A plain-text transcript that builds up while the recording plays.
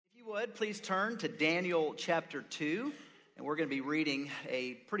would, please turn to Daniel chapter 2, and we're going to be reading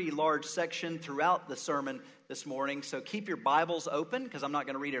a pretty large section throughout the sermon this morning, so keep your Bibles open, because I'm not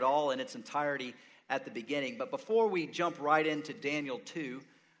going to read it all in its entirety at the beginning. But before we jump right into Daniel 2,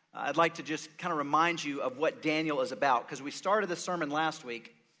 I'd like to just kind of remind you of what Daniel is about, because we started the sermon last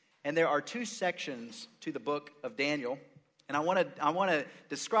week, and there are two sections to the book of Daniel, and I want to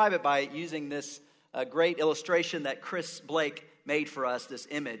describe it by using this great illustration that Chris Blake made for us, this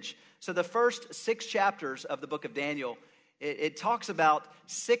image. So the first 6 chapters of the book of Daniel, it talks about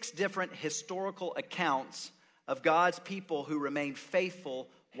 6 different historical accounts of God's people who remain faithful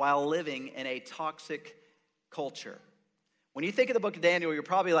while living in a toxic culture. When you think of the book of Daniel, you're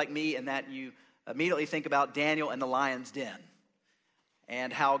probably like me in that you immediately think about Daniel and the lion's den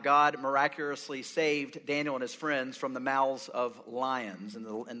and how God miraculously saved Daniel and his friends from the mouths of lions in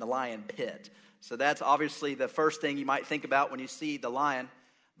the lion pit. So that's obviously the first thing you might think about when you see the lion.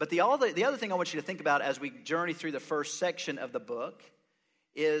 But the other thing I want you to think about as we journey through the first section of the book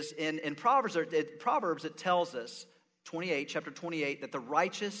is in Proverbs it tells us, chapter 28, that the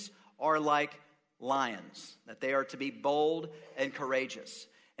righteous are like lions, that they are to be bold and courageous.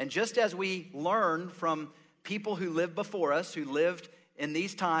 And just as we learn from people who lived before us, who lived in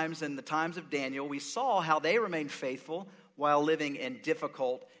these times, in the times of Daniel, we saw how they remained faithful while living in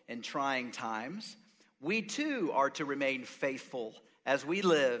difficult and trying times. We too are to remain faithful as we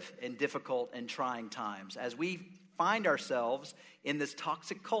live in difficult and trying times. As we find ourselves in this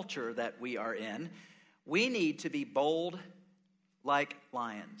toxic culture that we are in, we need to be bold like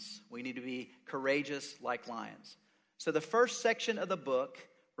lions. We need to be courageous like lions. So the first section of the book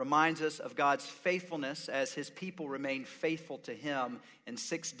reminds us of God's faithfulness as his people remain faithful to him in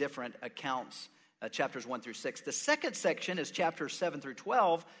 6 different accounts, chapters 1 through 6. The second section is chapters 7 through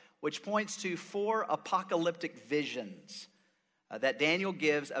 12, which points to 4 apocalyptic visions that Daniel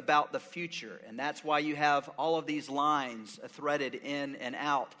gives about the future. And that's why you have all of these lines threaded in and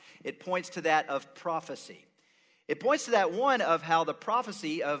out. It points to that of prophecy. It points to that one of how the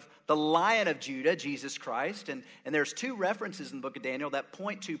prophecy of the Lion of Judah, Jesus Christ, and there's 2 references in the book of Daniel that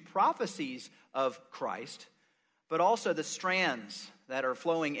point to prophecies of Christ, but also the strands that are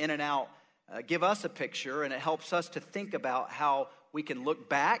flowing in and out give us a picture, and it helps us to think about how we can look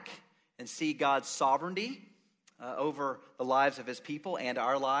back and see God's sovereignty over the lives of his people and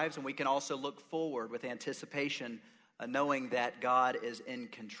our lives, and we can also look forward with anticipation, knowing that God is in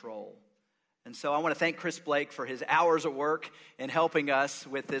control. And so I want to thank Chris Blake for his hours of work in helping us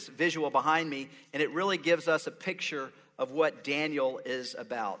with this visual behind me, and it really gives us a picture of what Daniel is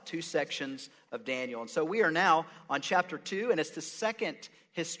about. 2 sections of Daniel. And so we are now on chapter 2, and it's the second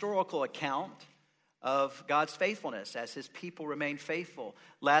historical account of God's faithfulness as his people remain faithful.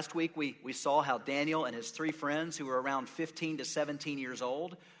 Last week we saw how Daniel and his 3 friends, who were around 15 to 17 years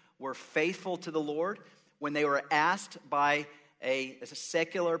old, were faithful to the Lord when they were asked by a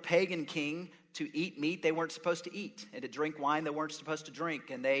secular pagan king to eat meat they weren't supposed to eat and to drink wine they weren't supposed to drink.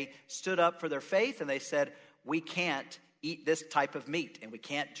 And they stood up for their faith and they said, we can't eat this type of meat and we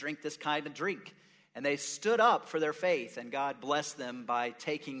can't drink this kind of drink. And they stood up for their faith, and God blessed them by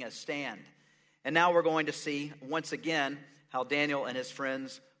taking a stand. And now we're going to see once again how Daniel and his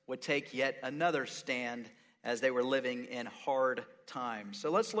friends would take yet another stand as they were living in hard times.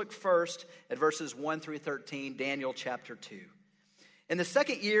 So let's look first at verses 1 through 13, Daniel chapter 2. In the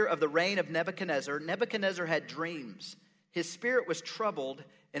 2nd year of the reign of Nebuchadnezzar, Nebuchadnezzar had dreams. His spirit was troubled,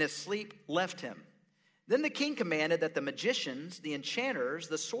 and his sleep left him. Then the king commanded that the magicians, the enchanters,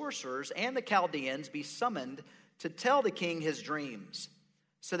 the sorcerers, and the Chaldeans be summoned to tell the king his dreams.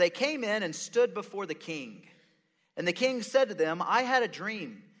 So they came in and stood before the king. And the king said to them, I had a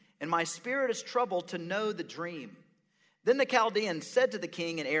dream, and my spirit is troubled to know the dream. Then the Chaldeans said to the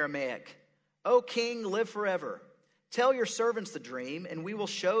king in Aramaic, O king, live forever. Tell your servants the dream, and we will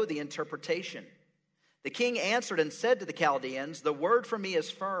show the interpretation. The king answered and said to the Chaldeans, the word from me is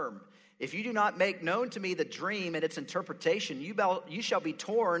firm. If you do not make known to me the dream and its interpretation, you shall be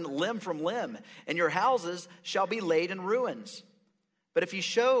torn limb from limb, and your houses shall be laid in ruins. But if you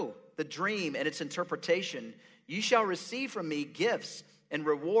show the dream and its interpretation, you shall receive from me gifts and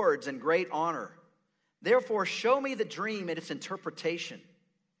rewards and great honor. Therefore, show me the dream and its interpretation.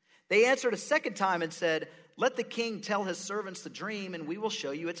 They answered a second time and said, let the king tell his servants the dream, and we will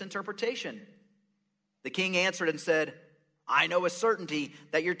show you its interpretation. The king answered and said, I know with certainty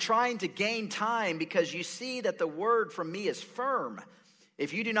that you're trying to gain time because you see that the word from me is firm.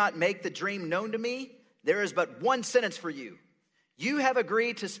 If you do not make the dream known to me, there is but one sentence for you. You have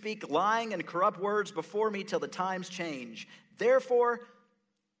agreed to speak lying and corrupt words before me till the times change. Therefore,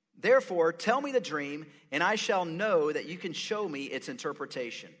 tell me the dream, and I shall know that you can show me its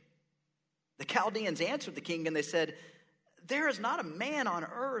interpretation. The Chaldeans answered the king and they said, "There is not a man on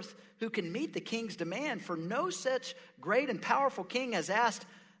earth who can meet the king's demand, for no such great and powerful king has asked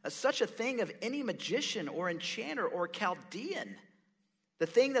such a thing of any magician or enchanter or Chaldean. The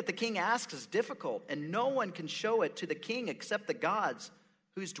thing that the king asks is difficult, and no one can show it to the king except the gods,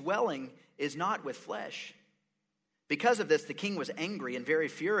 whose dwelling is not with flesh." Because of this, the king was angry and very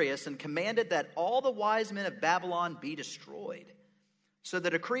furious and commanded that all the wise men of Babylon be destroyed. So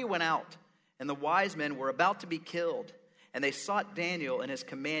the decree went out, and the wise men were about to be killed, and they sought Daniel and his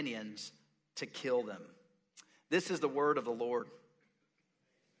companions to kill them. This is the word of the Lord.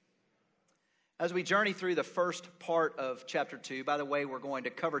 As we journey through the first part of chapter 2, by the way, we're going to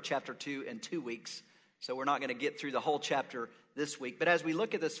cover chapter 2 in 2 weeks, so we're not going to get through the whole chapter this week. But as we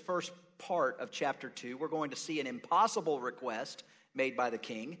look at this first part of chapter 2, we're going to see an impossible request made by the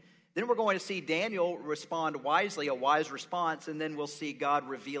king. Then we're going to see Daniel respond wisely, a wise response, and then we'll see God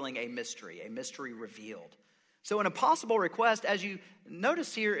revealing a mystery revealed. So an impossible request, as you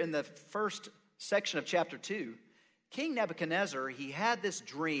notice here in the first section of chapter 2, King Nebuchadnezzar, he had this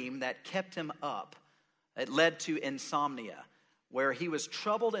dream that kept him up. It led to insomnia, where he was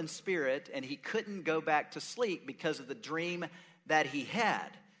troubled in spirit and he couldn't go back to sleep because of the dream that he had.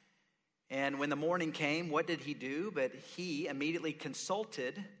 And when the morning came, what did he do? But he immediately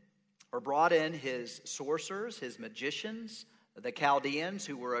consulted or brought in his sorcerers, his magicians, the Chaldeans,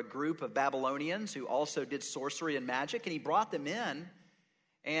 who were a group of Babylonians who also did sorcery and magic, and he brought them in.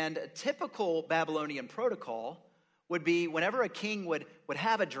 And a typical Babylonian protocol would be whenever a king would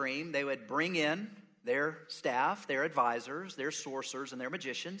have a dream, they would bring in their staff, their advisors, their sorcerers, and their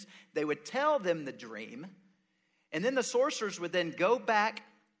magicians. They would tell them the dream, and then the sorcerers would then go back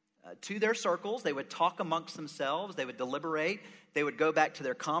to their circles. They would talk amongst themselves. They would deliberate. They would go back to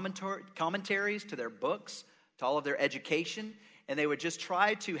their commentaries, to their books, to all of their education, and they would just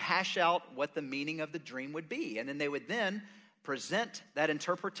try to hash out what the meaning of the dream would be. And then they would then present that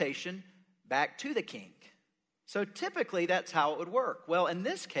interpretation back to the king. So typically that's how it would work. Well, in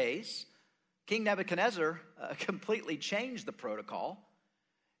this case, King Nebuchadnezzar completely changed the protocol.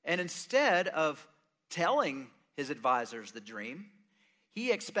 And instead of telling his advisors the dream,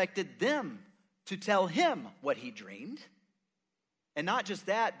 he expected them to tell him what he dreamed. And not just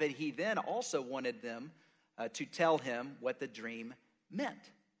that, but he then also wanted them to tell him what the dream meant.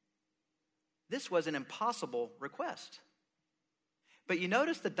 This was an impossible request. But you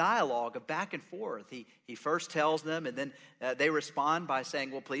notice the dialogue of back and forth. He first tells them, and then they respond by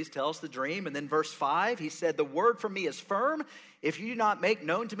saying, "Well, please tell us the dream." And then verse 5, he said, "The word from me is firm. If you do not make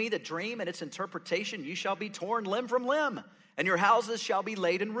known to me the dream and its interpretation, you shall be torn limb from limb, and your houses shall be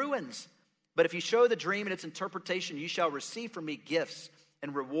laid in ruins. But if you show the dream and its interpretation, you shall receive from me gifts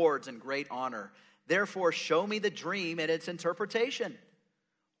and rewards and great honor. Therefore, show me the dream and its interpretation."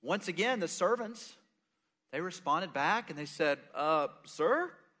 Once again, the servants, they responded back and they said,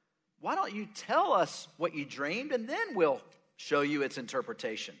 "Sir, why don't you tell us what you dreamed and then we'll show you its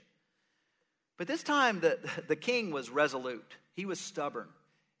interpretation?" But this time the king was resolute. He was stubborn.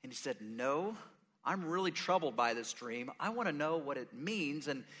 And he said, "No, I'm really troubled by this dream. I want to know what it means.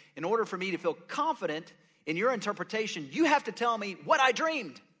 And in order for me to feel confident in your interpretation, you have to tell me what I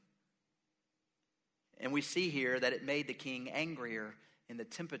dreamed." And we see here that it made the king angrier, and the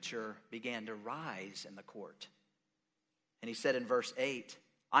temperature began to rise in the court. And he said in verse 8,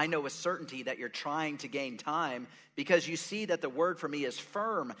 "I know with certainty that you're trying to gain time because you see that the word for me is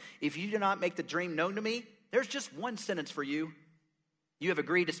firm. If you do not make the dream known to me, there's just one sentence for you. You have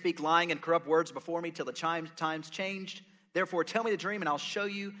agreed to speak lying and corrupt words before me till the times changed. Therefore, tell me the dream, and I'll show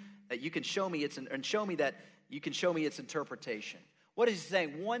you that you can show me its interpretation." What is he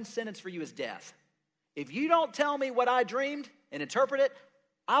saying? One sentence for you is death. If you don't tell me what I dreamed and interpret it,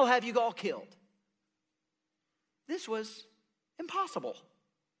 I'll have you all killed. This was impossible.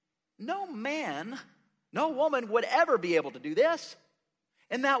 No man, no woman would ever be able to do this.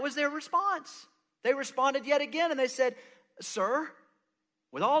 And that was their response. They responded yet again and they said, "Sir,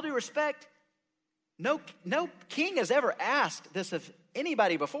 with all due respect, no king has ever asked this of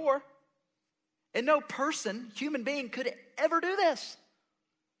anybody before. And no person, human being, could ever do this.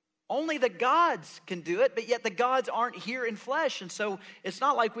 Only the gods can do it, but yet the gods aren't here in flesh. And so it's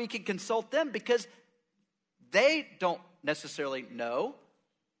not like we can consult them because they don't necessarily know.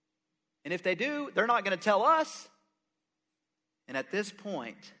 And if they do, they're not going to tell us." And at this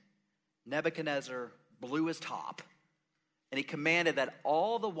point, Nebuchadnezzar blew his top and he commanded that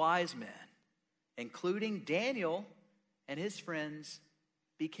all the wise men, including Daniel and his friends,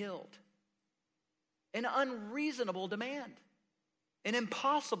 be killed. An unreasonable demand. An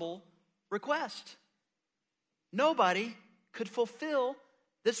impossible request. Nobody could fulfill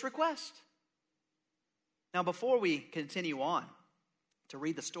this request. Now, before we continue on to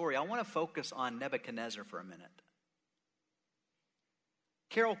read the story, I want to focus on Nebuchadnezzar for a minute.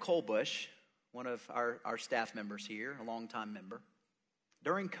 Carol Colbush, one of our staff members here, a longtime member,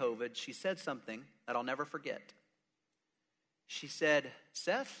 during COVID, she said something that I'll never forget. She said,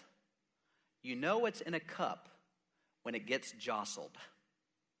 "Seth, you know what's in a cup when it gets jostled.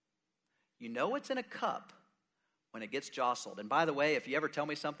 You know what's in a cup when it gets jostled." And by the way, if you ever tell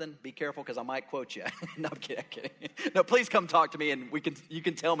me something, be careful because I might quote you. No, I'm kidding. No, please come talk to me and you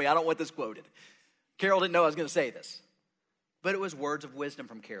can tell me. I don't want this quoted. Carol didn't know I was going to say this. But it was words of wisdom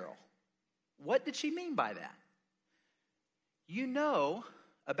from Carol. What did she mean by that? You know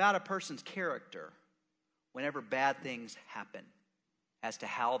about a person's character whenever bad things happen as to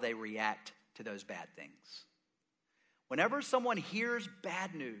how they react to those bad things. Whenever someone hears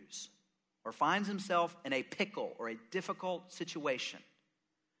bad news or finds himself in a pickle or a difficult situation,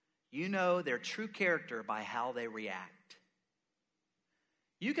 you know their true character by how they react.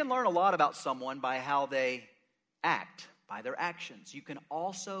 You can learn a lot about someone by how they act, by their actions. You can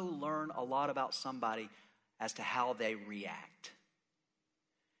also learn a lot about somebody as to how they react.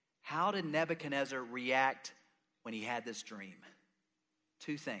 How did Nebuchadnezzar react when he had this dream?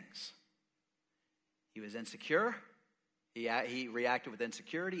 Two things. He was insecure. He reacted with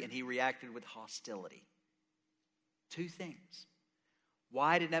insecurity, and he reacted with hostility. Two things.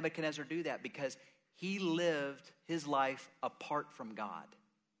 Why did Nebuchadnezzar do that? Because he lived his life apart from God.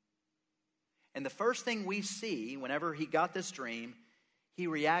 And the first thing we see whenever he got this dream, he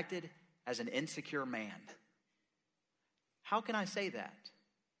reacted as an insecure man. How can I say that?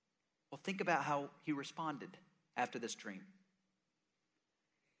 Well, think about how he responded after this dream.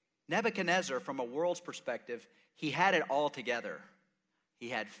 Nebuchadnezzar, from a world's perspective, he had it all together. He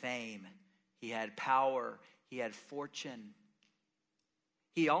had fame, he had power, he had fortune.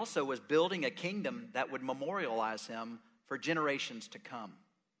 He also was building a kingdom that would memorialize him for generations to come.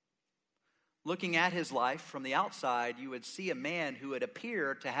 Looking at his life from the outside, you would see a man who would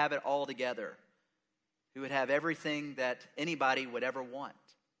appear to have it all together, who would have everything that anybody would ever want.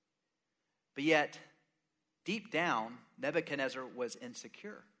 But yet, deep down, Nebuchadnezzar was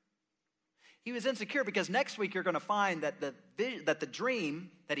insecure. He was insecure because next week you're going to find that the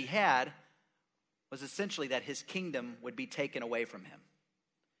dream that he had was essentially that his kingdom would be taken away from him.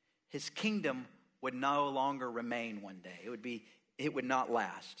 His kingdom would no longer remain one day. It would not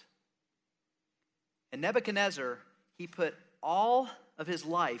last. And Nebuchadnezzar, he put all of his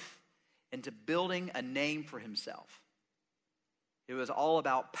life into building a name for himself. It was all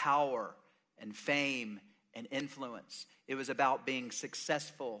about power and fame and influence. It was about being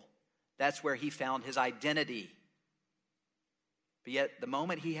successful. That's where he found his identity. But yet, the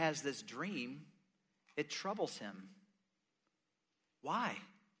moment he has this dream, it troubles him. Why?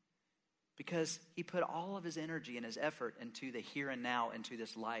 Because he put all of his energy and his effort into the here and now, into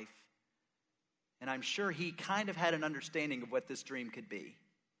this life. And I'm sure he kind of had an understanding of what this dream could be.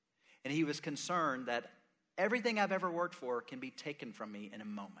 And he was concerned that everything I've ever worked for can be taken from me in a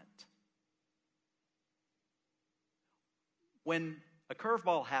moment. When a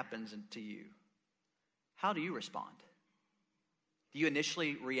curveball happens to you, how do you respond? Do you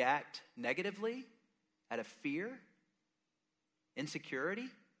initially react negatively out of fear, insecurity?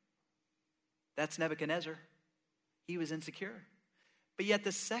 That's Nebuchadnezzar. He was insecure. But yet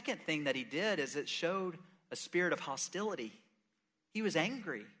the second thing that he did is it showed a spirit of hostility. He was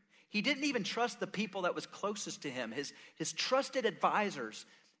angry. He didn't even trust the people that was closest to him, his trusted advisors.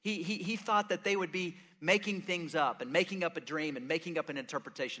 He thought that they would be making things up and making up a dream and making up an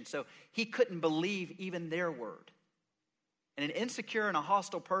interpretation. So he couldn't believe even their word. And an insecure and a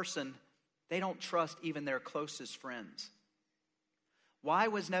hostile person, they don't trust even their closest friends. Why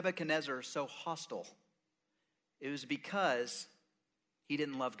was Nebuchadnezzar so hostile? It was because he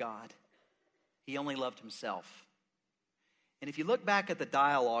didn't love God. He only loved himself. And if you look back at the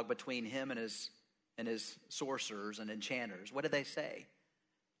dialogue between him and his sorcerers and enchanters, what did they say?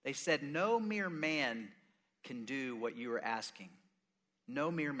 They said, "No mere man can do what you are asking.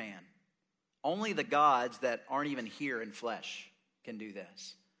 No mere man. Only the gods that aren't even here in flesh can do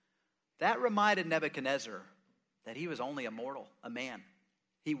this." That reminded Nebuchadnezzar that he was only a mortal, a man.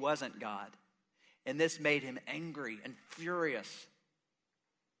 He wasn't God. And this made him angry and furious.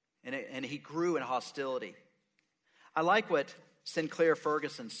 And he grew in hostility. I like what Sinclair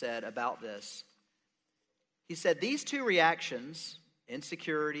Ferguson said about this. He said, "These two reactions,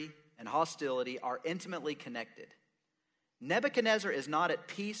 insecurity and hostility, are intimately connected. Nebuchadnezzar is not at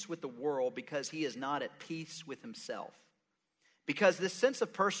peace with the world because he is not at peace with himself. Because this sense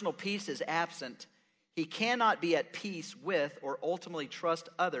of personal peace is absent, He cannot be at peace with or ultimately trust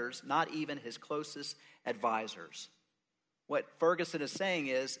others, not even his closest advisors. What Ferguson is saying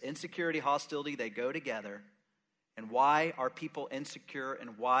is insecurity, hostility, they go together. And why are people insecure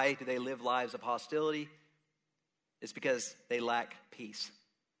and why do they live lives of hostility? It's because they lack peace.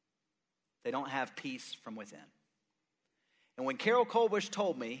 They don't have peace from within. And when Carol Colbush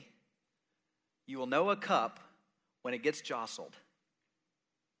told me, you will know a cup when it gets jostled,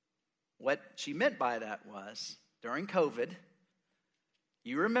 what she meant by that was, during COVID,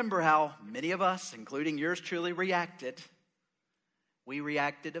 you remember how many of us, including yours truly, reacted. We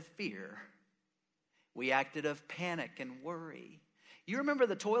reacted of fear. We acted of panic and worry. You remember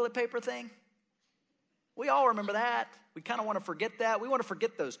the toilet paper thing? We all remember that. We kind of want to forget that. We want to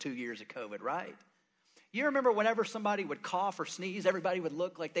forget those 2 years of COVID, right? You remember whenever somebody would cough or sneeze, everybody would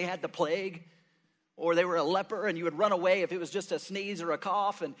look like they had the plague or they were a leper, and you would run away if it was just a sneeze or a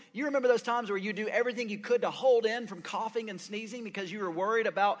cough. And you remember those times where you do everything you could to hold in from coughing and sneezing because you were worried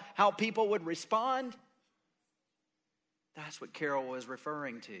about how people would respond? That's what Carol was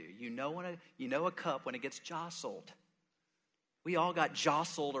referring to. You know a cup when it gets jostled. We all got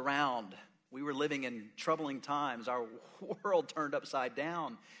jostled around. We were living in troubling times. Our world turned upside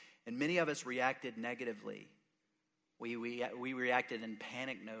down, and many of us reacted negatively. We reacted in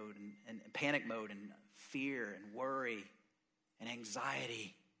panic mode and fear and worry and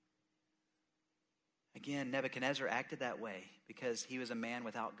anxiety. Again, Nebuchadnezzar acted that way because he was a man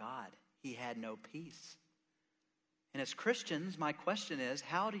without God. He had no peace. And as Christians, my question is,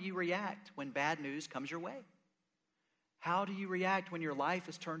 how do you react when bad news comes your way? How do you react when your life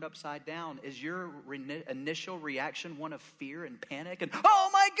is turned upside down? Is your initial reaction one of fear and panic and, oh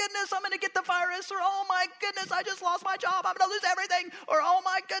my goodness, I'm going to get the virus, or oh my goodness, I just lost my job, I'm going to lose everything, or oh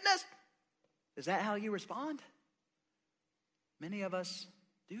my goodness? Is that how you respond? Many of us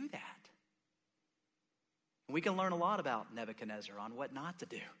do that. And we can learn a lot about Nebuchadnezzar on what not to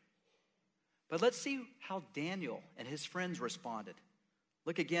do. But let's see how Daniel and his friends responded.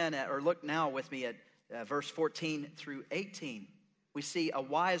 Look now with me at verse 14 through 18. We see a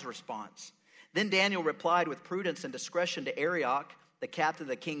wise response. Then Daniel replied with prudence and discretion to Arioch, the captain of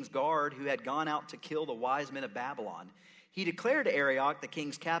the king's guard, who had gone out to kill the wise men of Babylon. He declared to Arioch, the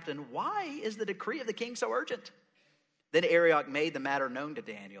king's captain, "Why is the decree of the king so urgent?" Then Arioch made the matter known to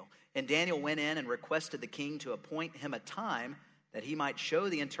Daniel. And Daniel went in and requested the king to appoint him a time that he might show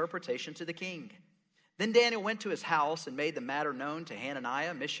the interpretation to the king. Then Daniel went to his house and made the matter known to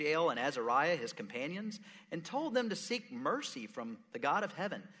Hananiah, Mishael, and Azariah, his companions, and told them to seek mercy from the God of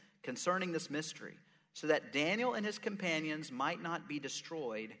heaven concerning this mystery, so that Daniel and his companions might not be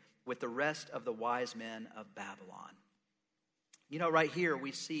destroyed with the rest of the wise men of Babylon. You know, right here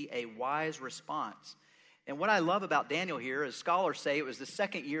we see a wise response. And what I love about Daniel here is scholars say it was the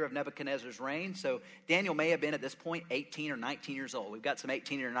second year of Nebuchadnezzar's reign. So Daniel may have been at this point 18 or 19 years old. We've got some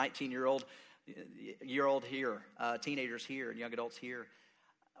 18 or 19-year-old here, teenagers here, and young adults here.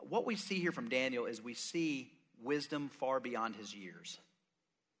 What we see here from Daniel is we see wisdom far beyond his years.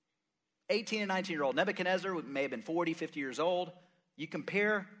 18 and 19-year-old Nebuchadnezzar may have been 40, 50 years old. You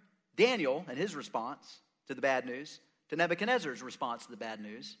compare Daniel and his response to the bad news to Nebuchadnezzar's response to the bad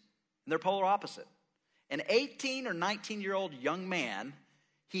news, and they're polar opposite. An 18 or 19-year-old young man,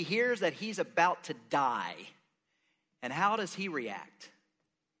 he hears that he's about to die. And how does he react?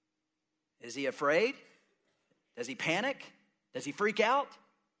 Is he afraid? Does he panic? Does he freak out?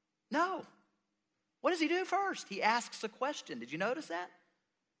 No. What does he do first? He asks a question. Did you notice that?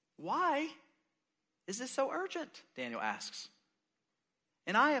 Why is this so urgent? Daniel asks.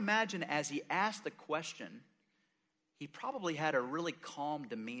 And I imagine as he asked the question, he probably had a really calm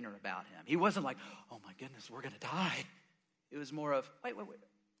demeanor about him. He wasn't like, oh my goodness, we're going to die. It was more of, wait.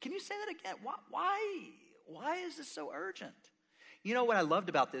 Can you say that again? Why is this so urgent? You know what I loved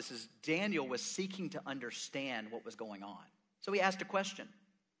about this is Daniel was seeking to understand what was going on. So he asked a question.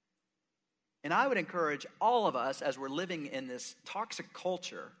 And I would encourage all of us as we're living in this toxic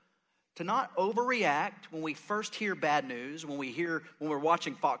culture to not overreact when we first hear bad news, when we're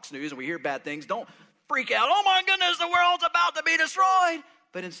watching Fox News and we hear bad things. Don't freak out, oh my goodness, the world's about to be destroyed.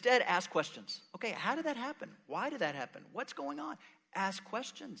 But instead ask questions. Okay, how did that happen? Why did that happen? What's going on? Ask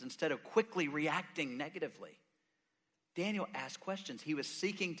questions instead of quickly reacting negatively. Daniel asked questions. He was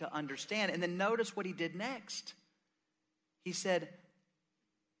seeking to understand. And then notice what he did next. He said,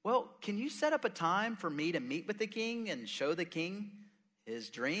 well, can you set up a time for me to meet with the king and show the king his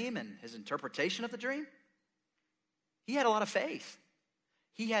dream and his interpretation of the dream? He had a lot of faith.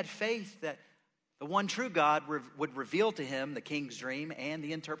 He had faith that the one true God would reveal to him the king's dream and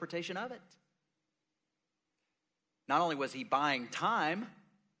the interpretation of it. Not only was he buying time,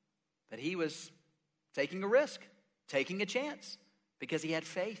 but he was taking a risk, taking a chance, because he had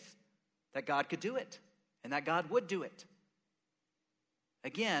faith that God could do it and that God would do it.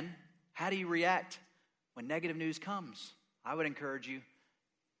 Again, how do you react when negative news comes? I would encourage you,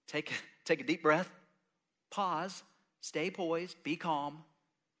 take a deep breath, pause, stay poised, be calm,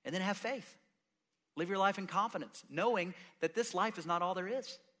 and then have faith. Live your life in confidence, knowing that this life is not all there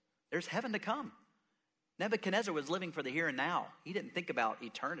is. There's heaven to come. Nebuchadnezzar was living for the here and now. He didn't think about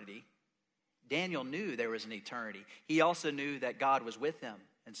eternity. Daniel knew there was an eternity. He also knew that God was with him,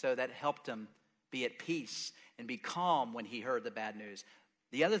 and so that helped him be at peace and be calm when he heard the bad news.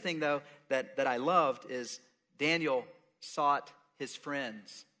 The other thing, though, that I loved is Daniel sought his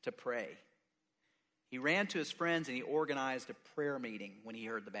friends to pray. He ran to his friends and he organized a prayer meeting when he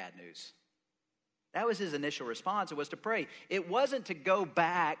heard the bad news. That was his initial response. It was to pray. It wasn't to go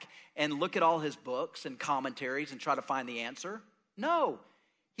back and look at all his books and commentaries and try to find the answer. No,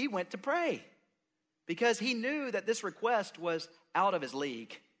 he went to pray because he knew that this request was out of his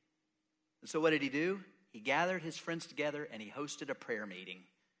league. And so what did he do? He gathered his friends together and he hosted a prayer meeting.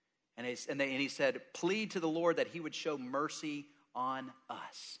 And he said, plead to the Lord that he would show mercy on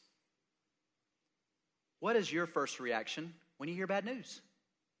us. What is your first reaction when you hear bad news?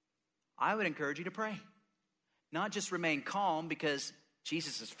 I would encourage you to pray. Not just remain calm because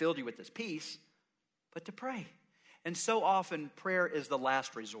Jesus has filled you with this peace, but to pray. And so often, prayer is the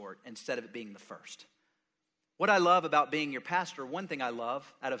last resort instead of it being the first. What I love about being your pastor, one thing I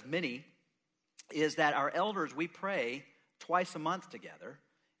love out of many, is that our elders, we pray twice a month together,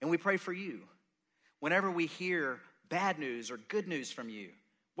 and we pray for you. Whenever we hear bad news or good news from you,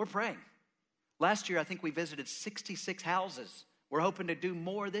 we're praying. Last year, I think we visited 66 houses. We're hoping to do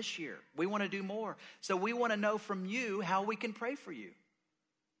more this year. We want to do more. So we want to know from you how we can pray for you.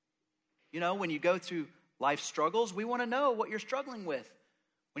 You know, when you go through life struggles, we want to know what you're struggling with.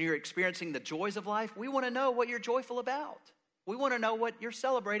 When you're experiencing the joys of life, we want to know what you're joyful about. We want to know what you're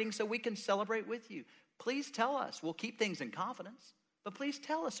celebrating so we can celebrate with you. Please tell us. We'll keep things in confidence, but please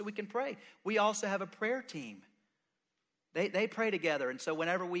tell us so we can pray. We also have a prayer team. They pray together, and so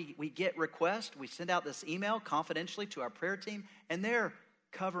whenever we get requests, we send out this email confidentially to our prayer team, and they're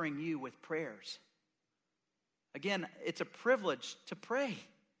covering you with prayers. Again, it's a privilege to pray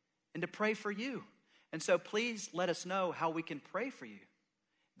and to pray for you. And so please let us know how we can pray for you.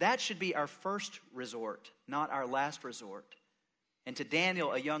 That should be our first resort, not our last resort. And to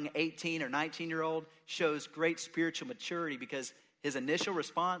Daniel, a young 18 or 19-year-old, shows great spiritual maturity because his initial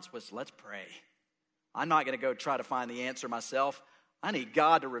response was, let's pray. I'm not going to go try to find the answer myself. I need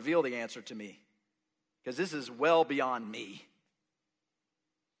God to reveal the answer to me because this is well beyond me.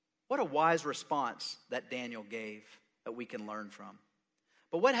 What a wise response that Daniel gave that we can learn from.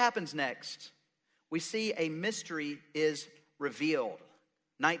 But what happens next? We see a mystery is revealed.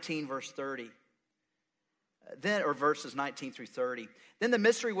 19 verse 30. Or verses 19 through 30. Then the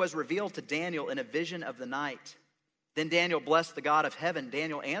mystery was revealed to Daniel in a vision of the night. Then Daniel blessed the God of heaven.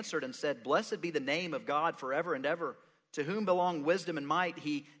 Daniel answered and said, blessed be the name of God forever and ever, to whom belong wisdom and might.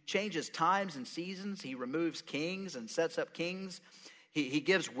 He changes times and seasons. He removes kings and sets up kings. He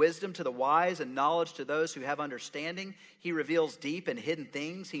gives wisdom to the wise and knowledge to those who have understanding. He reveals deep and hidden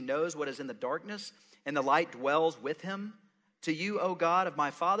things. He knows what is in the darkness, and the light dwells with him. To you, O God of my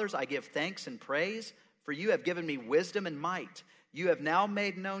fathers, I give thanks and praise, for you have given me wisdom and might. You have now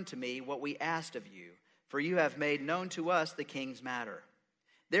made known to me what we asked of you. For you have made known to us the king's matter.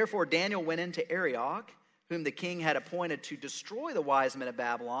 Therefore Daniel went into Arioch, whom the king had appointed to destroy the wise men of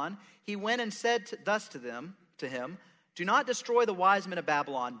Babylon. He went and said thus to him, do not destroy the wise men of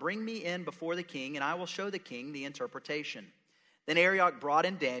Babylon. Bring me in before the king, and I will show the king the interpretation. Then Arioch brought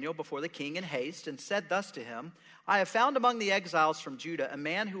in Daniel before the king in haste, and said thus to him, I have found among the exiles from Judah a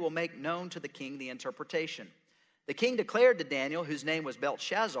man who will make known to the king the interpretation. The king declared to Daniel, whose name was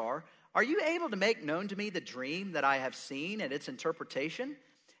Belteshazzar, are you able to make known to me the dream that I have seen and its interpretation?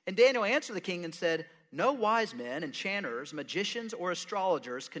 And Daniel answered the king and said, no wise men, enchanters, magicians, or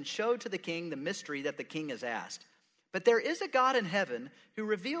astrologers can show to the king the mystery that the king has asked. But there is a God in heaven who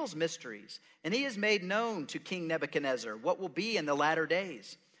reveals mysteries, and he has made known to King Nebuchadnezzar what will be in the latter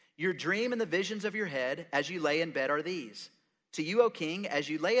days. Your dream and the visions of your head as you lay in bed are these. To you, O king, as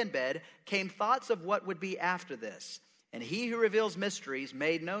you lay in bed, came thoughts of what would be after this. And he who reveals mysteries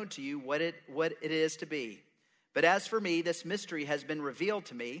made known to you what it is to be. But as for me, this mystery has been revealed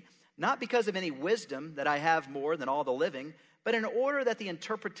to me, not because of any wisdom that I have more than all the living, but in order that the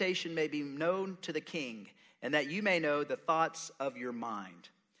interpretation may be known to the king, and that you may know the thoughts of your mind.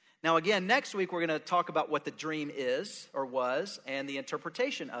 Now again, next week we're going to talk about what the dream is or was and the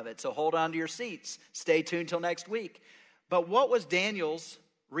interpretation of it. So hold on to your seats. Stay tuned till next week. But what was Daniel's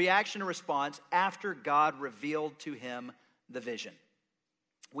reaction or response after God revealed to him the vision.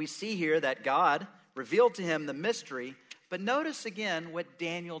 We see here that God revealed to him the mystery, but notice again what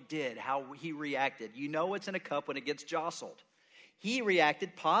Daniel did, how he reacted. You know what's in a cup when it gets jostled. He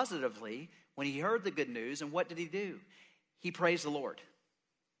reacted positively when he heard the good news, and what did he do? He praised the Lord.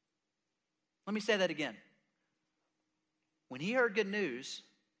 Let me say that again. When he heard good news,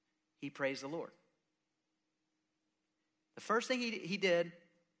 he praised the Lord. The first thing he did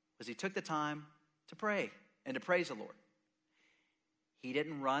was he took the time to pray and to praise the Lord. He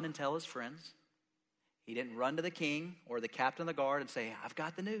didn't run and tell his friends. He didn't run to the king or the captain of the guard and say, I've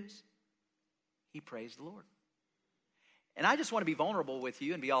got the news. He praised the Lord. And I just want to be vulnerable with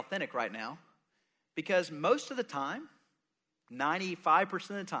you and be authentic right now, because most of the time, 95%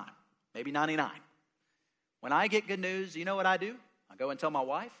 of the time, maybe 99%, when I get good news, you know what I do? I go and tell my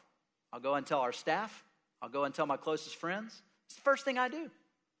wife. I'll go and tell our staff. I'll go and tell my closest friends. It's the first thing I do.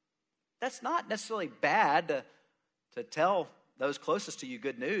 That's not necessarily bad to tell those closest to you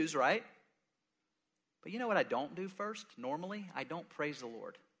good news, right? But you know what I don't do first? Normally, I don't praise the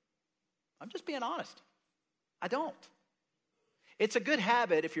Lord. I'm just being honest. I don't. It's a good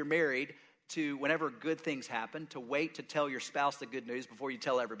habit if you're married to, whenever good things happen, to wait to tell your spouse the good news before you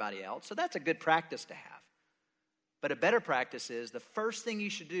tell everybody else. So that's a good practice to have. But a better practice is the first thing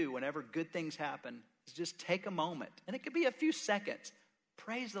you should do whenever good things happen is just take a moment, and it could be a few seconds.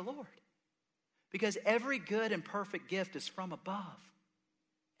 Praise the Lord. Because every good and perfect gift is from above.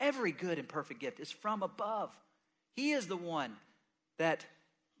 Every good and perfect gift is from above. He is the one that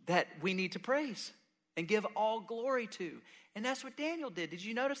we need to praise and give all glory to. And that's what Daniel did. Did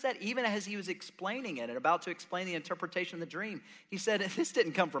you notice that? Even as he was explaining it and about to explain the interpretation of the dream, he said, this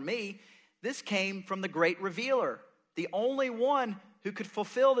didn't come from me. This came from the great revealer, the only one who could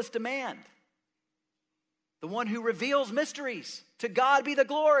fulfill this demand. The one who reveals mysteries. To God be the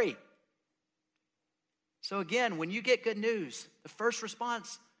glory. So again, when you get good news, the first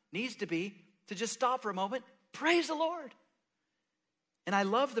response needs to be to just stop for a moment, praise the Lord. And I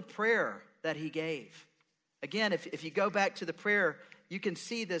love the prayer that he gave. Again, if you go back to the prayer, you can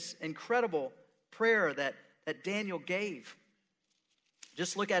see this incredible prayer that Daniel gave.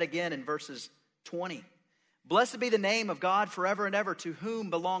 Just look at it again in verses 20. Blessed be the name of God forever and ever, to whom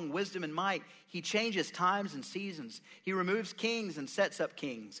belong wisdom and might. He changes times and seasons. He removes kings and sets up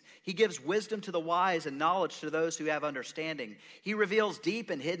kings. He gives wisdom to the wise and knowledge to those who have understanding. He reveals deep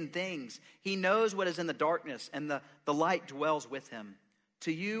and hidden things. He knows what is in the darkness, and the light dwells with him.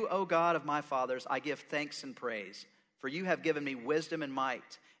 To you, O God of my fathers, I give thanks and praise, for you have given me wisdom and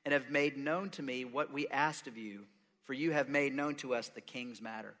might, and have made known to me what we asked of you, for you have made known to us the king's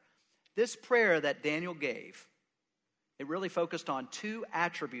matter. This prayer that Daniel gave, it really focused on two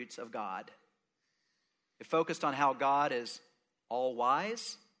attributes of God. It focused on how God is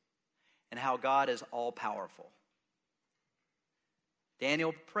all-wise and how God is all-powerful.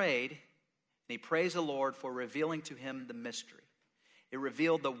 Daniel prayed, and he praised the Lord for revealing to him the mystery. It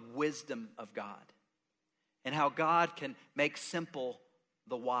revealed the wisdom of God and how God can make simple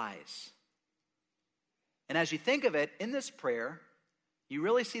the wise. And as you think of it, in this prayer, you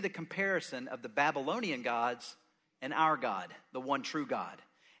really see the comparison of the Babylonian gods and our God, the one true God.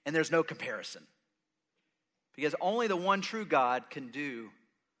 And there's no comparison. Because only the one true God can do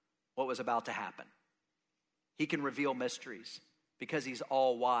what was about to happen. He can reveal mysteries because he's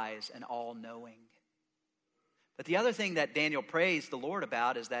all wise and all knowing. But the other thing that Daniel praised the Lord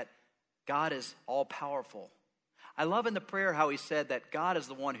about is that God is all powerful. I love in the prayer how he said that God is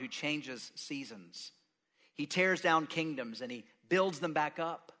the one who changes seasons. He tears down kingdoms and he builds them back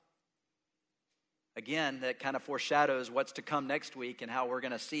up. Again, that kind of foreshadows what's to come next week and how we're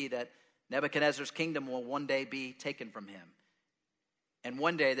going to see that Nebuchadnezzar's kingdom will one day be taken from him. And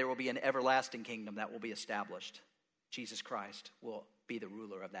one day there will be an everlasting kingdom that will be established. Jesus Christ will be the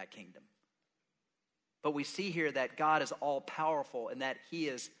ruler of that kingdom. But we see here that God is all powerful and that he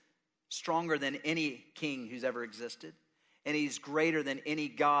is stronger than any king who's ever existed. And he's greater than any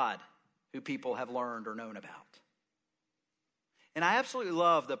God who people have learned or known about. And I absolutely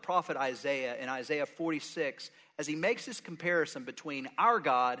love the prophet Isaiah in Isaiah 46 as he makes this comparison between our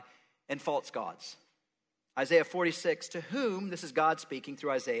God and false gods. Isaiah 46, to whom, this is God speaking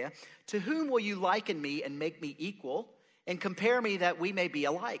through Isaiah, to whom will you liken me and make me equal and compare me that we may be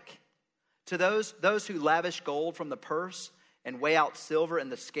alike? To those who lavish gold from the purse and weigh out silver in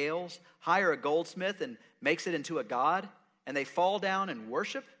the scales, hire a goldsmith and makes it into a god, and they fall down and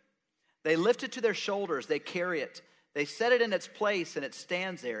worship? They lift it to their shoulders, they carry it. They set it in its place and it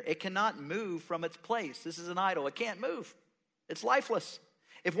stands there. It cannot move from its place. This is an idol. It can't move. It's lifeless.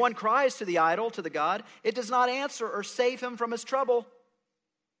 If one cries to the idol, to the god, it does not answer or save him from his trouble.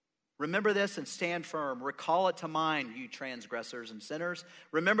 Remember this and stand firm. Recall it to mind, you transgressors and sinners.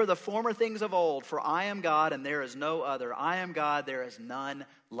 Remember the former things of old, for I am God and there is no other. I am God, there is none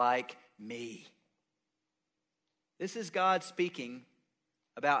like me. This is God speaking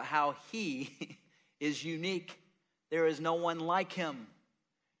about how he is unique. There is no one like him.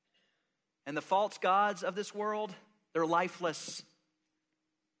 And the false gods of this world, they're lifeless.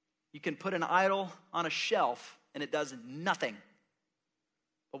 You can put an idol on a shelf and it does nothing.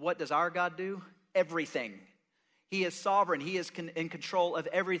 But what does our God do? Everything. He is sovereign. He is in control of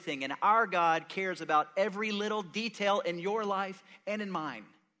everything. And our God cares about every little detail in your life and in mine.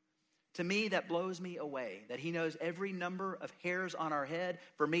 To me, that blows me away, that he knows every number of hairs on our head.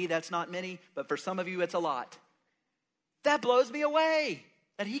 For me, that's not many, but for some of you, it's a lot. That blows me away,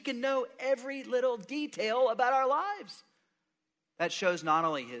 that he can know every little detail about our lives. That shows not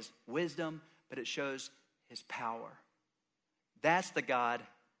only his wisdom, but it shows his power. That's the God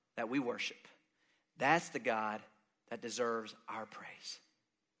that we worship. That's the God that deserves our praise.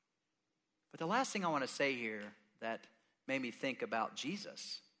 But the last thing I want to say here that made me think about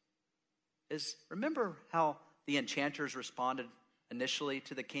Jesus is, remember how the enchanters responded initially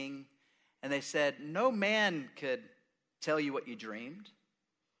to the king? And they said, no man could tell you what you dreamed.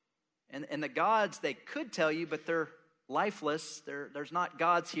 And the gods, they could tell you, but they're lifeless. There's not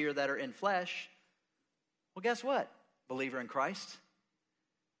gods here that are in flesh. Well, guess what, believer in Christ?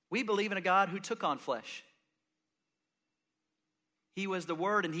 We believe in a God who took on flesh. He was the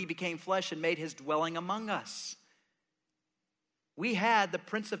Word, and he became flesh and made his dwelling among us. We had the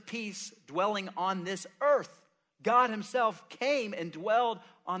Prince of Peace dwelling on this earth. God himself came and dwelled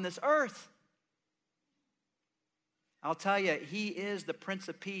on this earth. I'll tell you, he is the Prince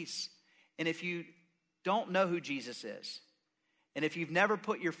of Peace. And if you don't know who Jesus is, and if you've never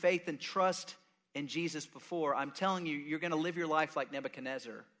put your faith and trust in Jesus before, I'm telling you, you're going to live your life like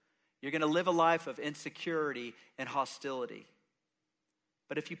Nebuchadnezzar. You're going to live a life of insecurity and hostility.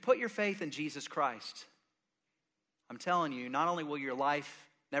 But if you put your faith in Jesus Christ, I'm telling you, not only will your life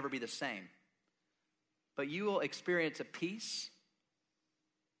never be the same, but you will experience a peace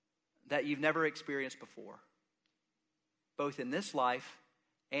that you've never experienced before, both in this life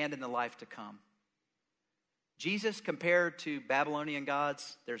and in the life to come. Jesus, compared to Babylonian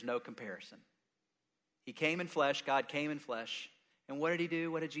gods, there's no comparison. He came in flesh, God came in flesh. And what did he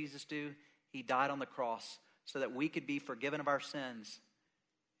do? What did Jesus do? He died on the cross so that we could be forgiven of our sins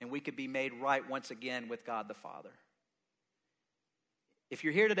and we could be made right once again with God the Father. If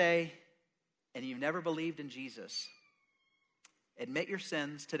you're here today and you've never believed in Jesus, admit your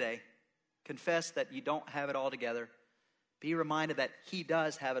sins today. Confess that you don't have it all together. Be reminded that he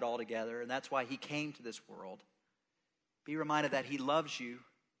does have it all together, and that's why he came to this world. Be reminded that he loves you,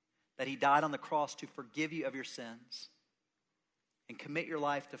 that he died on the cross to forgive you of your sins, and commit your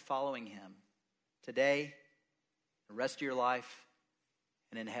life to following him today, the rest of your life,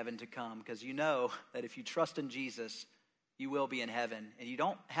 and in heaven to come. Because you know that if you trust in Jesus, you will be in heaven. And you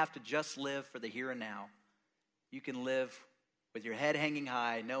don't have to just live for the here and now. You can live with your head hanging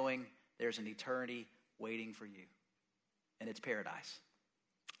high, knowing there's an eternity waiting for you. And it's paradise.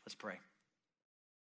 Let's pray.